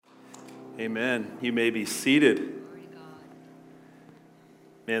Amen. You may be seated.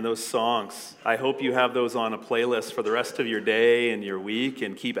 Man, those songs, I hope you have those on a playlist for the rest of your day and your week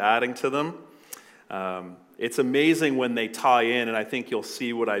and keep adding to them. It's amazing when they tie in, and I think you'll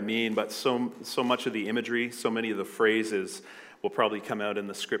see what I mean, but so much of the imagery, so many of the phrases will probably come out in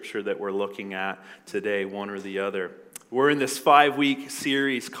the scripture that we're looking at today, one or the other. We're in this 5-week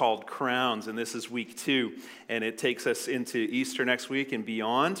series called Crowns, and this is week 2, and it takes us into Easter next week and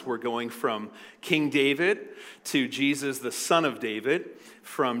beyond. We're going from King David to Jesus, the Son of David,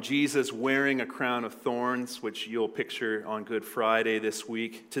 from Jesus wearing a crown of thorns, which you'll picture on Good Friday this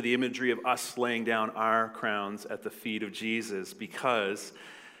week, to the imagery of us laying down our crowns at the feet of Jesus, because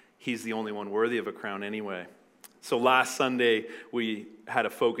he's the only one worthy of a crown anyway. So last Sunday, we had a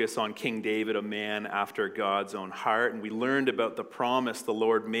focus on King David, a man after God's own heart, and we learned about the promise the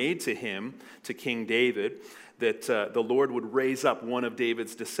Lord made to him, to King David, that the Lord would raise up one of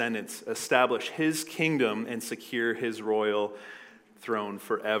David's descendants, establish his kingdom, and secure his royal throne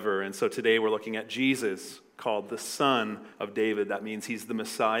forever. And so today we're looking at Jesus, called the Son of David. That means he's the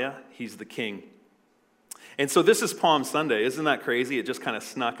Messiah, he's the King. And so this is Palm Sunday. Isn't that crazy? It just kind of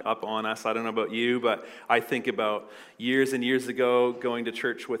snuck up on us. I don't know about you, but I think about years and years ago going to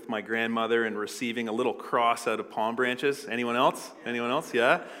church with my grandmother and receiving a little cross out of palm branches. Anyone else? Anyone else?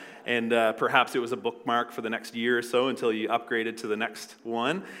 Yeah? And perhaps it was a bookmark for the next year or so until you upgraded to the next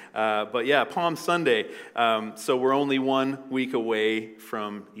one. But yeah, Palm Sunday. So we're only 1 week away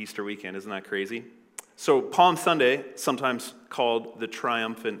from Easter weekend. Isn't that crazy? So Palm Sunday, sometimes called the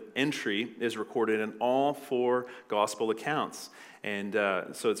triumphant entry, is recorded in all 4 gospel accounts. And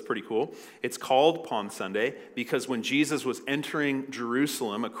so it's pretty cool. It's called Palm Sunday because when Jesus was entering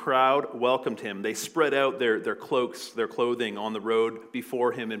Jerusalem, a crowd welcomed him. They spread out their cloaks, their clothing on the road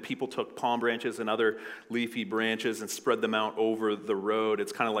before him, and people took palm branches and other leafy branches and spread them out over the road.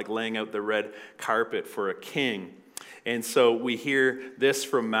 It's kind of like laying out the red carpet for a king. And so we hear this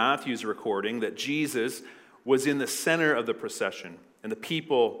from Matthew's recording, that Jesus was in the center of the procession, and the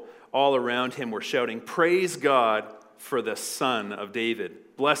people all around him were shouting, "Praise God for the Son of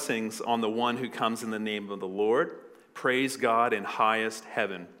David. Blessings on the one who comes in the name of the Lord. Praise God in highest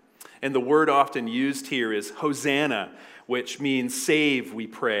heaven." And the word often used here is Hosanna, which means save, we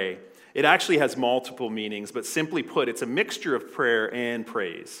pray. It actually has multiple meanings, but simply put, it's a mixture of prayer and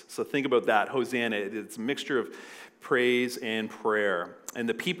praise. So think about that, Hosanna. It's a mixture of praise and prayer. And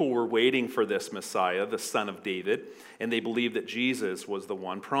the people were waiting for this Messiah, the Son of David, and they believed that Jesus was the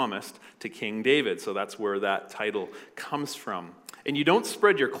one promised to King David. So that's where that title comes from. And you don't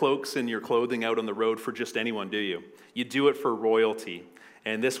spread your cloaks and your clothing out on the road for just anyone, do you? You do it for royalty.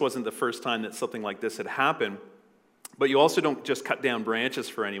 And this wasn't the first time that something like this had happened. But you also don't just cut down branches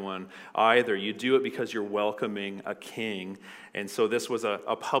for anyone either. You do it because you're welcoming a king. And so this was a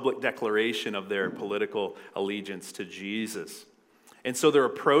public declaration of their political allegiance to Jesus. And so they're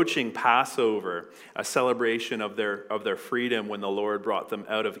approaching Passover, a celebration of their freedom when the Lord brought them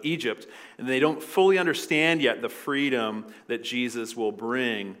out of Egypt. And they don't fully understand yet the freedom that Jesus will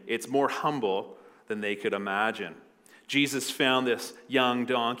bring. It's more humble than they could imagine. Jesus found this young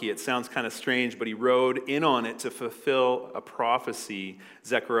donkey. It sounds kind of strange, but he rode in on it to fulfill a prophecy.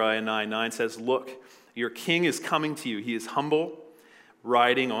 Zechariah 9:9 says, "Look, your king is coming to you. He is humble,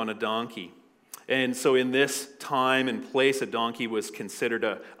 riding on a donkey." And so in this time and place, a donkey was considered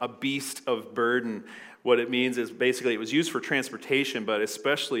a beast of burden. What it means is basically it was used for transportation, but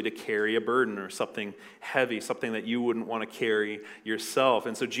especially to carry a burden or something heavy, something that you wouldn't want to carry yourself.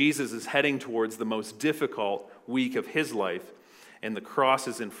 And so Jesus is heading towards the most difficult week of his life, and the cross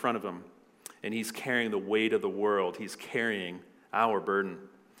is in front of him, and he's carrying the weight of the world. He's carrying our burden.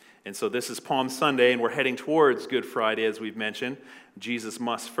 And so this is Palm Sunday, and we're heading towards Good Friday, as we've mentioned. Jesus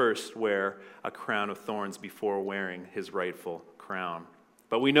must first wear a crown of thorns before wearing his rightful crown.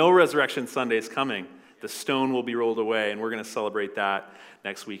 But we know Resurrection Sunday is coming. The stone will be rolled away, and we're going to celebrate that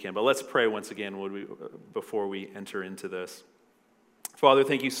next weekend. But let's pray once again before we enter into this. Father,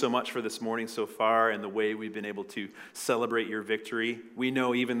 thank you so much for this morning so far and the way we've been able to celebrate your victory. We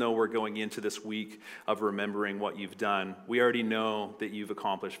know even though we're going into this week of remembering what you've done, we already know that you've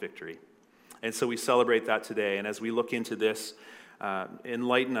accomplished victory. And so we celebrate that today. And as we look into this,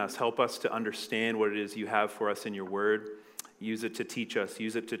 enlighten us, help us to understand what it is you have for us in your word. Use it to teach us,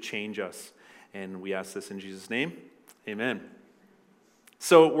 use it to change us. And we ask this in Jesus' name. Amen.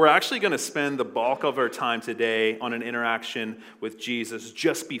 So we're actually going to spend the bulk of our time today on an interaction with Jesus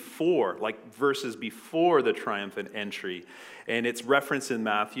just before, like verses before the triumphant entry. And it's referenced in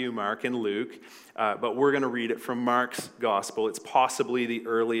Matthew, Mark, and Luke, but we're going to read it from Mark's gospel. It's possibly the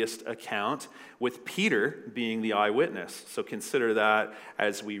earliest account, with Peter being the eyewitness. So consider that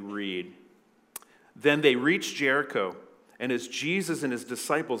as we read. Then they reached Jericho, and as Jesus and his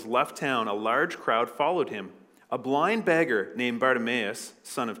disciples left town, a large crowd followed him. A blind beggar named Bartimaeus,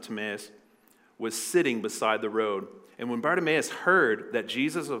 son of Timaeus, was sitting beside the road. And when Bartimaeus heard that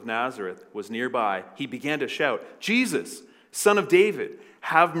Jesus of Nazareth was nearby, he began to shout, "Jesus, Son of David,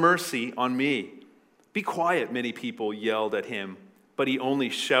 have mercy on me." "Be quiet," many people yelled at him, but he only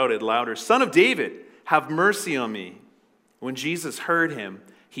shouted louder, "Son of David, have mercy on me." When Jesus heard him,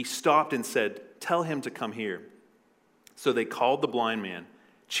 he stopped and said, "Tell him to come here." So they called the blind man.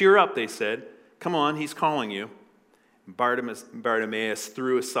 "Cheer up," they said. "Come on, he's calling you." Bartimaeus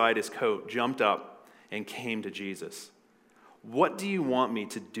threw aside his coat, jumped up, and came to Jesus. "What do you want me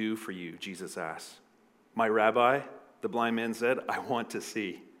to do for you?" Jesus asked. "My rabbi," the blind man said, "I want to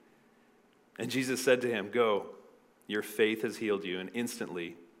see." And Jesus said to him, "Go, your faith has healed you." And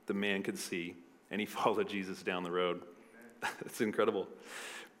instantly the man could see, and he followed Jesus down the road. That's incredible.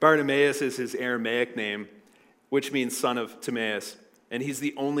 Bartimaeus is his Aramaic name, which means son of Timaeus. And he's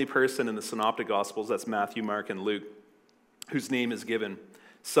the only person in the Synoptic Gospels, that's Matthew, Mark, and Luke, whose name is given.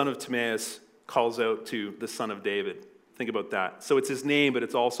 Son of Timaeus calls out to the son of David. Think about that. So it's his name, but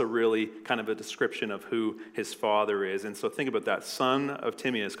it's also really kind of a description of who his father is. And so think about that. Son of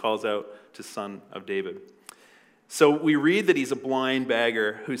Timaeus calls out to son of David. So we read that he's a blind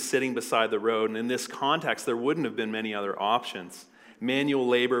beggar who's sitting beside the road. And in this context, there wouldn't have been many other options. Manual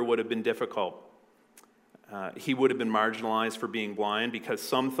labor would have been difficult. He would have been marginalized for being blind because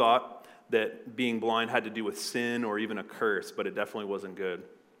some thought that being blind had to do with sin or even a curse, but it definitely wasn't good.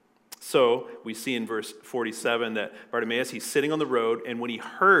 So we see in verse 47 that Bartimaeus, he's sitting on the road, and when he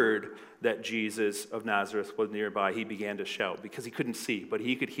heard that Jesus of Nazareth was nearby, he began to shout because he couldn't see, but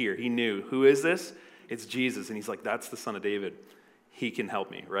he could hear. He knew, who is this? It's Jesus. And he's like, that's the Son of David. He can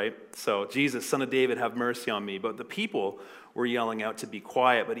help me, right? So Jesus, Son of David, have mercy on me. But the people were yelling out to be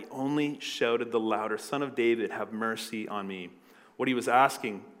quiet, but he only shouted the louder, Son of David, have mercy on me. What he was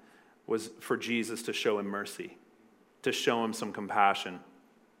asking was for Jesus to show him mercy, to show him some compassion.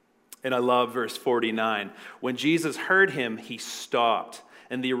 And I love verse 49. When Jesus heard him, he stopped.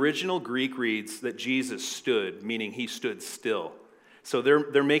 And the original Greek reads that Jesus stood, meaning he stood still. So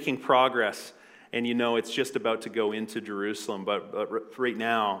they're making progress. And you know, it's just about to go into Jerusalem. But right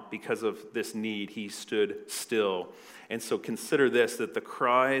now, because of this need, he stood still. And so consider this, that the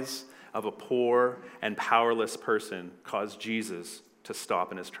cries of a poor and powerless person caused Jesus to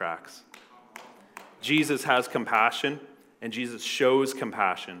stop in his tracks. Jesus has compassion, and Jesus shows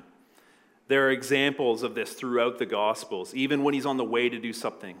compassion. There are examples of this throughout the Gospels. Even when he's on the way to do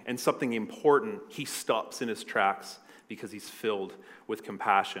something, and something important, he stops in his tracks because he's filled with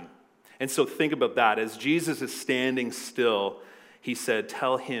compassion. And so think about that. As Jesus is standing still, he said,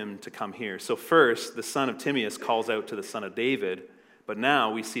 tell him to come here. So first, the son of Timaeus calls out to the son of David, but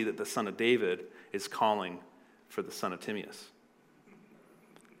now we see that the son of David is calling for the son of Timaeus.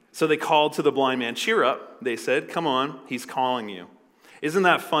 So they called to the blind man, cheer up, they said, come on, he's calling you. Isn't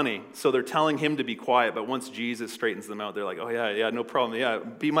that funny? So they're telling him to be quiet, but once Jesus straightens them out, they're like, oh yeah, no problem. Yeah,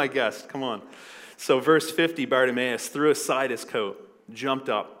 be my guest, come on. So verse 50, Bartimaeus threw aside his coat, jumped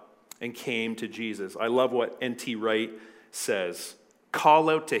up, and came to Jesus. I love what N.T. Wright says. Call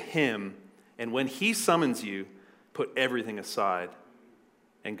out to him, and when he summons you, put everything aside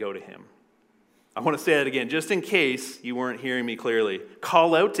and go to him. I want to say that again, just in case you weren't hearing me clearly.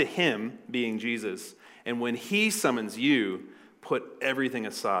 Call out to him, being Jesus, and when he summons you, put everything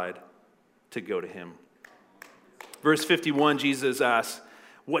aside to go to him. Verse 51, Jesus asks,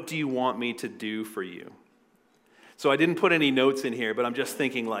 what do you want me to do for you? So I didn't put any notes in here, but I'm just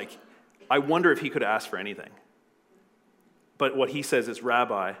thinking I wonder if he could ask for anything. But what he says is,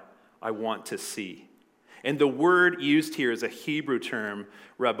 Rabbi, I want to see. And the word used here is a Hebrew term,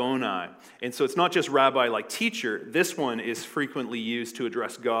 Rabboni. And so it's not just rabbi like teacher. This one is frequently used to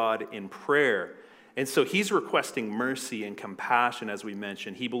address God in prayer. And so he's requesting mercy and compassion, as we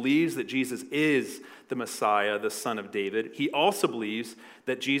mentioned. He believes that Jesus is the Messiah, the Son of David. He also believes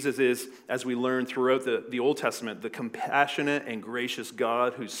that Jesus is, as we learn throughout the Old Testament, the compassionate and gracious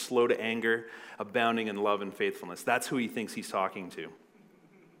God who's slow to anger, abounding in love and faithfulness. That's who he thinks he's talking to.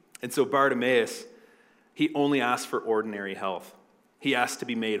 And so Bartimaeus, he only asks for ordinary health. He asks to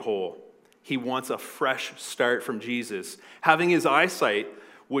be made whole. He wants a fresh start from Jesus. Having his eyesight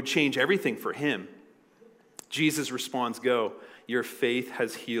would change everything for him. Jesus responds, go, your faith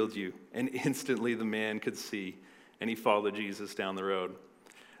has healed you. And instantly the man could see, and he followed Jesus down the road.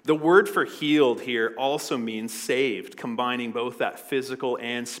 The word for healed here also means saved, combining both that physical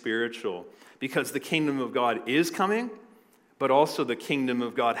and spiritual, because the kingdom of God is coming, but also the kingdom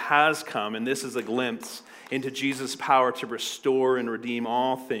of God has come, and this is a glimpse into Jesus' power to restore and redeem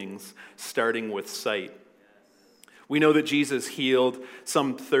all things, starting with sight. We know that Jesus healed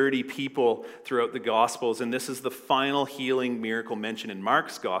some 30 people throughout the Gospels, and this is the final healing miracle mentioned in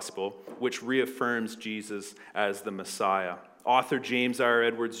Mark's Gospel, which reaffirms Jesus as the Messiah. Author James R.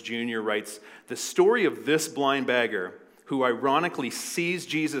 Edwards Jr. writes, "The story of this blind beggar, who ironically sees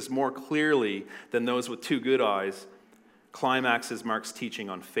Jesus more clearly than those with two good eyes, climaxes Mark's teaching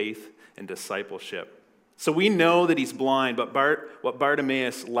on faith and discipleship." So we know that he's blind, but what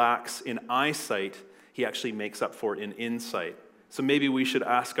Bartimaeus lacks in eyesight, he actually makes up for it in insight. So maybe we should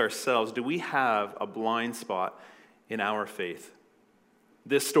ask ourselves, do we have a blind spot in our faith?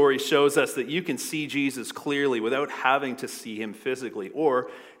 This story shows us that you can see Jesus clearly without having to see him physically, or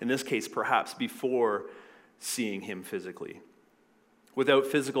in this case, perhaps before seeing him physically. Without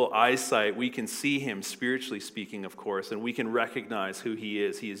physical eyesight, we can see him, spiritually speaking, of course, and we can recognize who he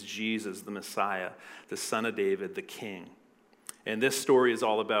is. He is Jesus, the Messiah, the Son of David, the King. And this story is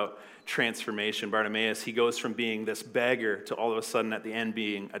all about transformation. Bartimaeus, he goes from being this beggar to all of a sudden at the end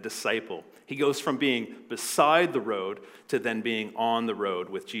being a disciple. He goes from being beside the road to then being on the road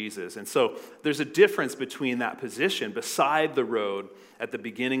with Jesus. And so there's a difference between that position, beside the road at the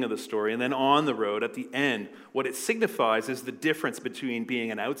beginning of the story, and then on the road at the end. What it signifies is the difference between being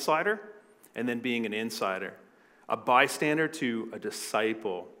an outsider and then being an insider, a bystander to a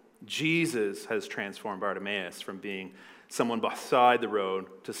disciple. Jesus has transformed Bartimaeus from being someone beside the road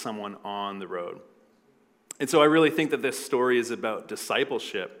to someone on the road. And so I really think that this story is about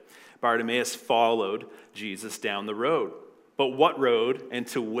discipleship. Bartimaeus followed Jesus down the road. But what road and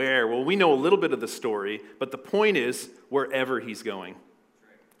to where? Well, we know a little bit of the story, but the point is wherever he's going,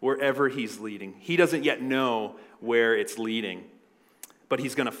 wherever he's leading. He doesn't yet know where it's leading, but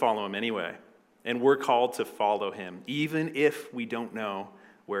he's going to follow him anyway. And we're called to follow him, even if we don't know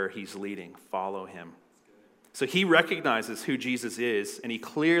where he's leading. Follow him. So he recognizes who Jesus is, and he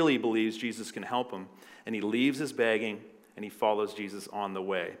clearly believes Jesus can help him, and he leaves his begging, and he follows Jesus on the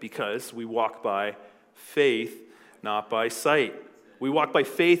way, because we walk by faith, not by sight. We walk by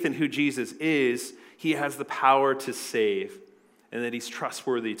faith in who Jesus is. He has the power to save, and that he's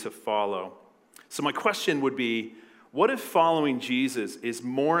trustworthy to follow. So my question would be, what if following Jesus is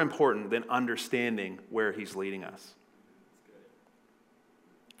more important than understanding where he's leading us?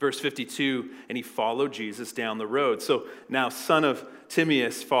 Verse 52, and he followed Jesus down the road. So now son of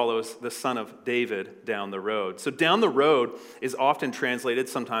Timaeus follows the son of David down the road. So down the road is often translated,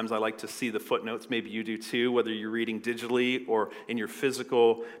 sometimes I like to see the footnotes, maybe you do too, whether you're reading digitally or in your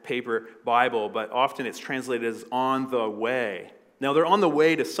physical paper Bible, but often it's translated as on the way. Now they're on the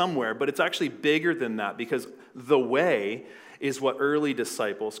way to somewhere, but it's actually bigger than that, because the way is what early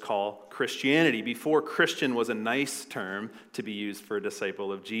disciples call Christianity. Before, Christian was a nice term to be used for a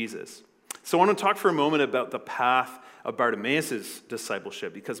disciple of Jesus. So I want to talk for a moment about the path of Bartimaeus'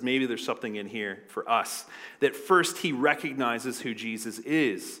 discipleship, because maybe there's something in here for us. That first, he recognizes who Jesus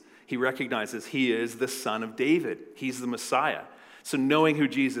is. He recognizes he is the Son of David. He's the Messiah. So knowing who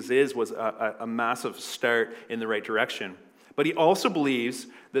Jesus is was a massive start in the right direction. But he also believes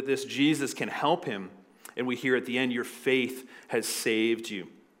that this Jesus can help him. And we hear at the end, your faith has saved you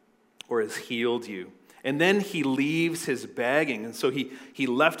or has healed you. And then he leaves his begging. And so he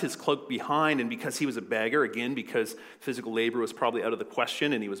left his cloak behind. And because he was a beggar, again, because physical labor was probably out of the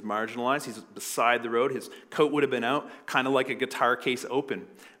question and he was marginalized, he's beside the road. His coat would have been out, kind of like a guitar case open.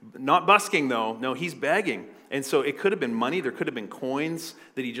 Not busking, though. No, he's begging. And so it could have been money. There could have been coins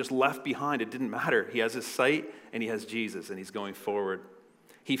that he just left behind. It didn't matter. He has his sight and he has Jesus and he's going forward.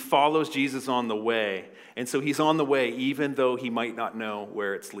 He follows Jesus on the way. And so he's on the way even though he might not know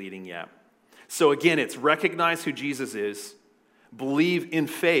where it's leading yet. So again, it's recognize who Jesus is, believe in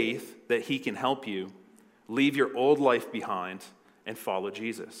faith that he can help you, leave your old life behind, and follow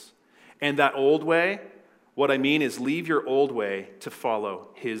Jesus. And that old way, what I mean is leave your old way to follow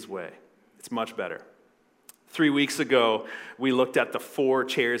his way. It's much better. 3 weeks ago, we looked at the 4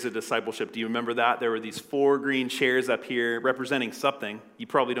 chairs of discipleship. Do you remember that? There were these 4 green chairs up here representing something. You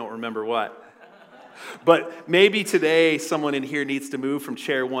probably don't remember what. But maybe today someone in here needs to move from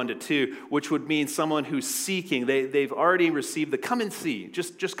chair 1 to 2, which would mean someone who's seeking. They've already received the come and see.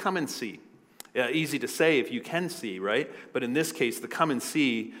 Just come and see. Easy to say if you can see, right? But in this case, the come and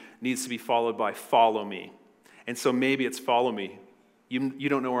see needs to be followed by follow me. And so maybe it's follow me. You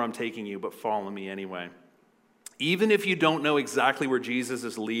don't know where I'm taking you, but follow me anyway. Even if you don't know exactly where Jesus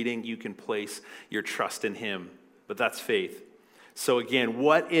is leading, you can place your trust in him. But that's faith. So again,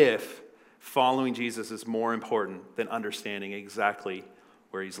 what if following Jesus is more important than understanding exactly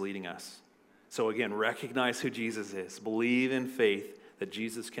where he's leading us? So again, recognize who Jesus is. Believe in faith that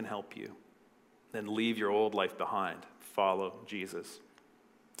Jesus can help you. then leave your old life behind. Follow Jesus.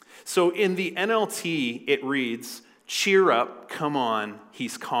 So in the NLT, it reads, cheer up, come on,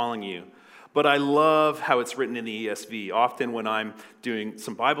 he's calling you. But I love how it's written in the ESV. Often when I'm doing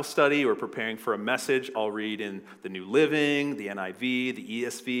some Bible study or preparing for a message, I'll read in the New Living, the NIV, the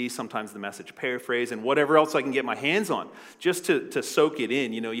ESV, sometimes the Message Paraphrase, and whatever else I can get my hands on, just to soak it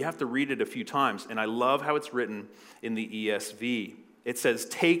in. You have to read it a few times. And I love how it's written in the ESV. It says,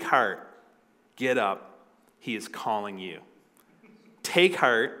 take heart, get up, he is calling you. Take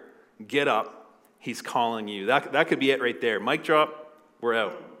heart, get up, he's calling you. That could be it right there. Mic drop, we're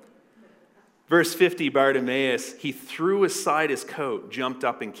out. Verse 50, Bartimaeus, he threw aside his coat, jumped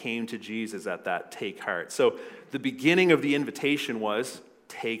up and came to Jesus at that take heart. So the beginning of the invitation was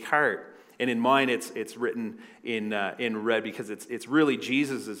take heart. And in mine, it's written in red because it's really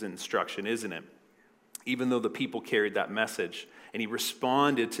Jesus' instruction, isn't it? Even though the people carried that message. And he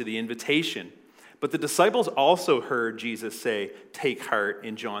responded to the invitation. But the disciples also heard Jesus say, take heart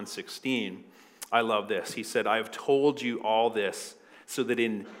in John 16. I love this. He said, I have told you all this so that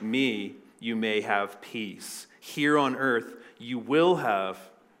in me you may have peace. Here on earth, you will have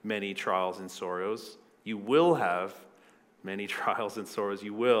many trials and sorrows. You will have many trials and sorrows.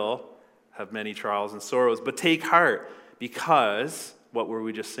 You will have many trials and sorrows. But take heart, because, what were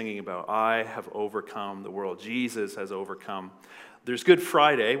we just singing about? I have overcome the world. Jesus has overcome. There's Good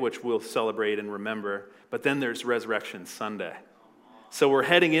Friday, which we'll celebrate and remember. But then there's Resurrection Sunday. So we're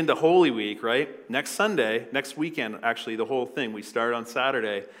heading into Holy Week, right? Next Sunday, next weekend, actually, the whole thing. We start on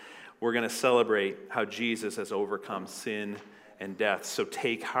Saturday. We're going to celebrate how Jesus has overcome sin and death. So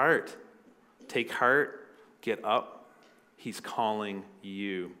take heart. Take heart. Get up. He's calling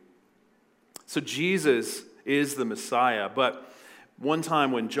you. So Jesus is the Messiah. But one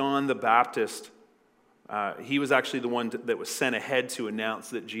time when John the Baptist, he was actually the one that was sent ahead to announce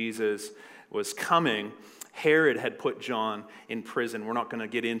that Jesus was coming. Herod had put John in prison. We're not going to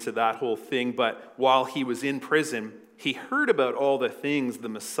get into that whole thing. But while he was in prison, he heard about all the things the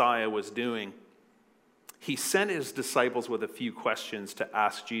Messiah was doing. He sent his disciples with a few questions to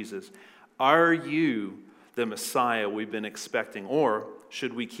ask Jesus, are you the Messiah we've been expecting, or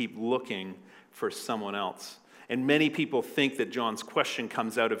should we keep looking for someone else? And many people think that John's question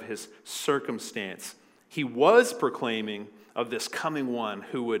comes out of his circumstance. He was proclaiming of this coming one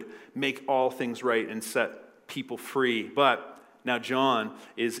who would make all things right and set people free. But now John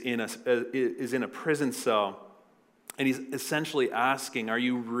is in a prison cell. And he's essentially asking, are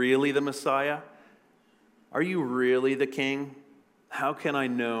you really the Messiah? Are you really the king? How can I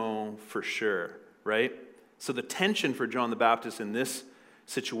know for sure, right? So the tension for John the Baptist in this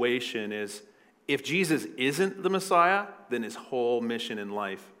situation is, if Jesus isn't the Messiah, then his whole mission in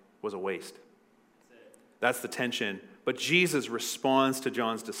life was a waste. That's the tension. But Jesus responds to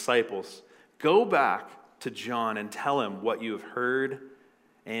John's disciples, go back to John and tell him what you have heard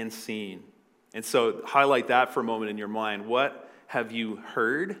and seen. And so highlight that for a moment in your mind. What have you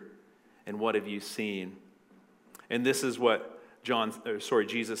heard and what have you seen? And this is what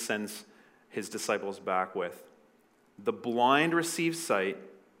Jesus sends his disciples back with. The blind receive sight,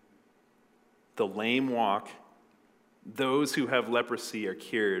 the lame walk, those who have leprosy are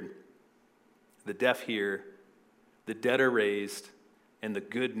cured, the deaf hear, the dead are raised, and the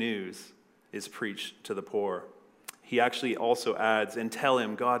good news is preached to the poor. He actually also adds, and tell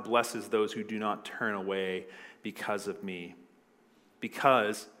him, God blesses those who do not turn away because of me.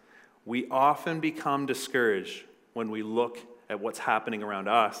 Because we often become discouraged when we look at what's happening around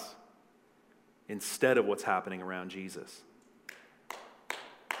us instead of what's happening around Jesus.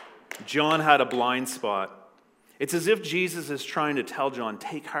 John had a blind spot. It's as if Jesus is trying to tell John,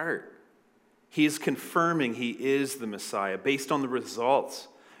 take heart. He is confirming he is the Messiah based on the results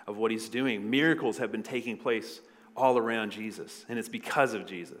of what he's doing. Miracles have been taking place all around Jesus, and it's because of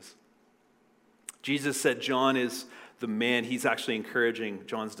Jesus. Jesus said John is the man. He's actually encouraging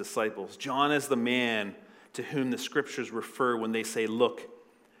John's disciples. John is the man to whom the scriptures refer when they say, look,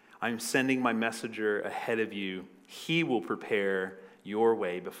 I'm sending my messenger ahead of you. He will prepare your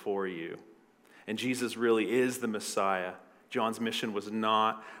way before you. And Jesus really is the Messiah. John's mission was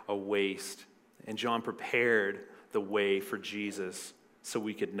not a waste. And John prepared the way for Jesus so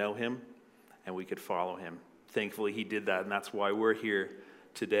we could know him and we could follow him. Thankfully, he did that, and that's why we're here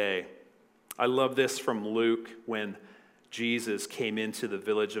today. I love this from Luke when Jesus came into the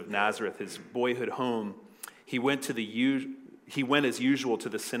village of Nazareth, his boyhood home. He went as usual to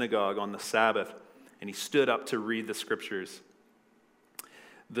the synagogue on the Sabbath, and he stood up to read the scriptures.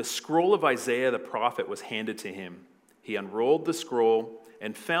 The scroll of Isaiah the prophet was handed to him. He unrolled the scroll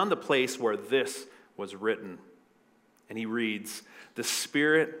and found the place where this was written. And he reads, the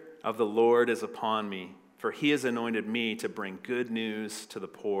Spirit of the Lord is upon me, for he has anointed me to bring good news to the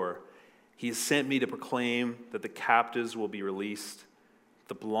poor. He has sent me to proclaim that the captives will be released,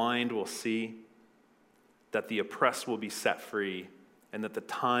 the blind will see, that the oppressed will be set free, and that the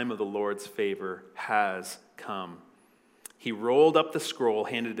time of the Lord's favor has come." He rolled up the scroll,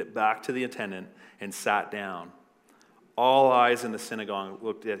 handed it back to the attendant, and sat down. All eyes in the synagogue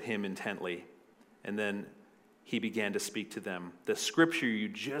looked at him intently, and then he began to speak to them. "The scripture you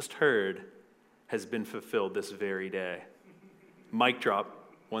just heard has been fulfilled this very day." Mic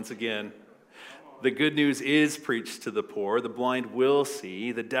drop, once again. The good news is preached to the poor. The blind will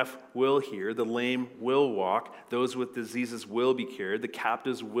see, the deaf will hear, the lame will walk, those with diseases will be cured, the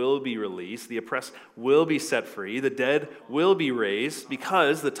captives will be released, the oppressed will be set free, the dead will be raised,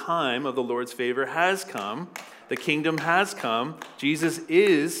 because the time of the Lord's favor has come. The kingdom has come. Jesus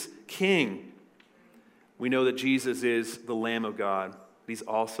is King. We know that Jesus is the Lamb of God. He's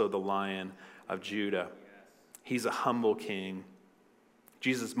also the Lion of Judah. He's a humble king.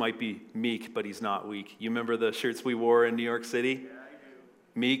 Jesus might be meek, but he's not weak. You remember the shirts we wore in New York City? Yeah, I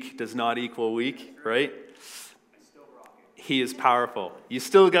do. Meek does not equal weak, right? I still rock it. He is powerful. You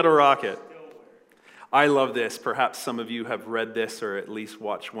still got to rock it. I love this. Perhaps some of you have read this or at least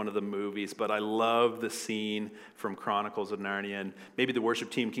watched one of the movies, but I love the scene from Chronicles of Narnia. And maybe the worship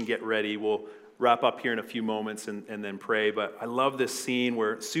team can get ready. We'll wrap up here in a few moments and then pray. But I love this scene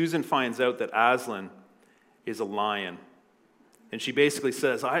where Susan finds out that Aslan is a lion. And she basically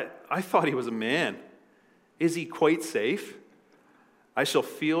says, I thought he was a man. Is he quite safe? I shall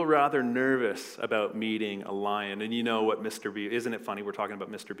feel rather nervous about meeting a lion. And you know what Mr. Beaver, isn't it funny we're talking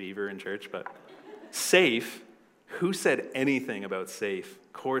about Mr. Beaver in church? But safe? Who said anything about safe?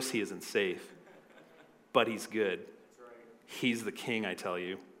 Of course he isn't safe. But he's good. He's the king, I tell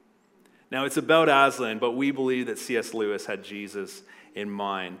you. Now it's about Aslan, but we believe that C.S. Lewis had Jesus in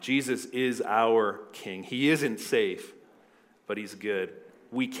mind. Jesus is our king. He isn't safe, but he's good.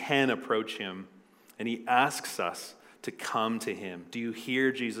 We can approach him, and he asks us to come to him. Do you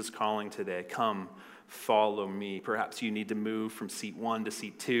hear Jesus calling today? Come, follow me. Perhaps you need to move from seat 1 to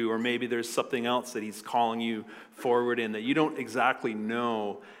seat 2, or maybe there's something else that he's calling you forward in that you don't exactly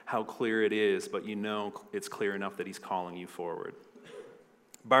know how clear it is, but you know it's clear enough that he's calling you forward.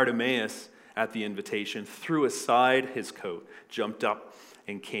 Bartimaeus, at the invitation, threw aside his coat, jumped up,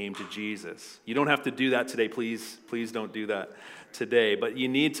 and came to Jesus. You don't have to do that today. Please don't do that today. But you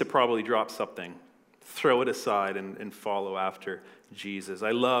need to probably drop something. Throw it aside and follow after Jesus. I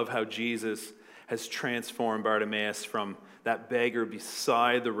love how Jesus has transformed Bartimaeus from that beggar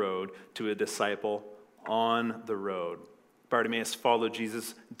beside the road to a disciple on the road. Bartimaeus followed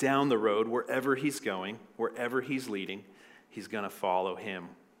Jesus down the road wherever he's going, wherever he's leading. He's going to follow him.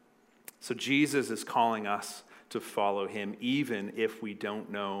 So Jesus is calling us to follow him, even if we don't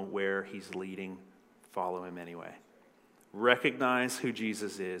know where he's leading. Follow him anyway. Recognize who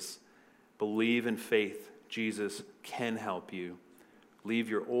Jesus is. Believe in faith. Jesus can help you. Leave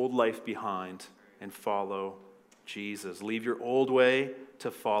your old life behind and follow Jesus. Leave your old way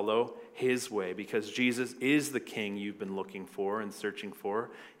to follow his way, because Jesus is the king you've been looking for and searching for.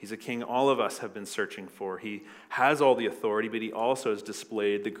 He's a king all of us have been searching for. He has all the authority, but he also has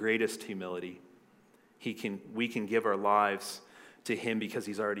displayed the greatest humility. We can give our lives to him because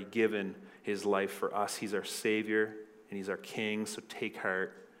he's already given his life for us. He's our Savior and he's our King. So take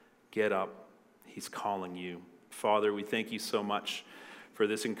heart, get up. He's calling you. Father, we thank you so much for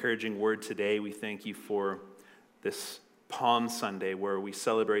this encouraging word today. We thank you for this Palm Sunday where we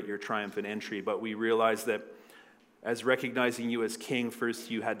celebrate your triumphant entry, but we realize that as recognizing you as King,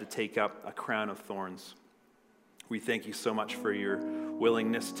 first you had to take up a crown of thorns. We thank you so much for your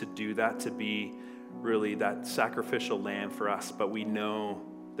willingness to do that, to be really that sacrificial lamb for us, but we know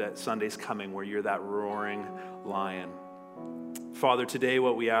that Sunday's coming where you're that roaring lion. Father, today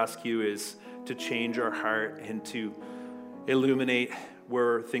what we ask you is to change our heart and to illuminate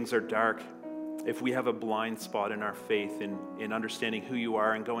where things are dark. If we have a blind spot in our faith, in understanding who you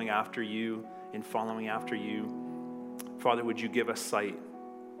are and going after you and following after you, Father, would you give us sight?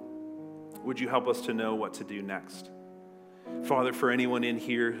 Would you help us to know what to do next? Father, for anyone in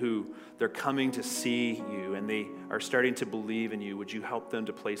here who they're coming to see you and they are starting to believe in you, would you help them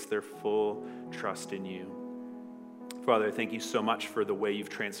to place their full trust in you? Father, I thank you so much for the way you've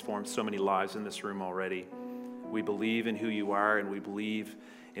transformed so many lives in this room already. We believe in who you are and we believe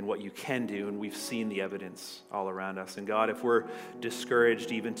in what you can do, and we've seen the evidence all around us. And God, if we're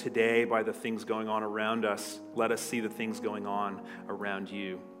discouraged even today by the things going on around us, let us see the things going on around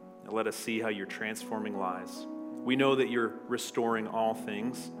you. And let us see how you're transforming lives. We know that you're restoring all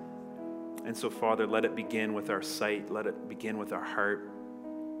things. And so, Father, let it begin with our sight. Let it begin with our heart.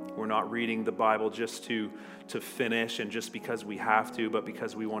 We're not reading the Bible just to finish and just because we have to, but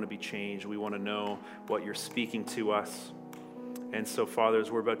because we want to be changed. We want to know what you're speaking to us. And so, Father,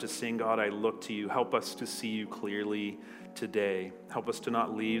 as we're about to sing, God, I look to you. Help us to see you clearly today. Help us to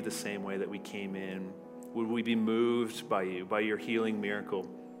not leave the same way that we came in. Would we be moved by you, by your healing miracle?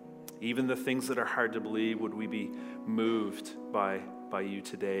 Even the things that are hard to believe, would we be moved by you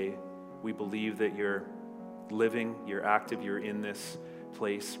today? We believe that you're living, you're active, you're in this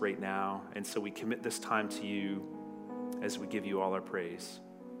place right now. And so we commit this time to you as we give you all our praise.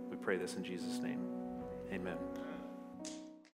 We pray this in Jesus' name. Amen.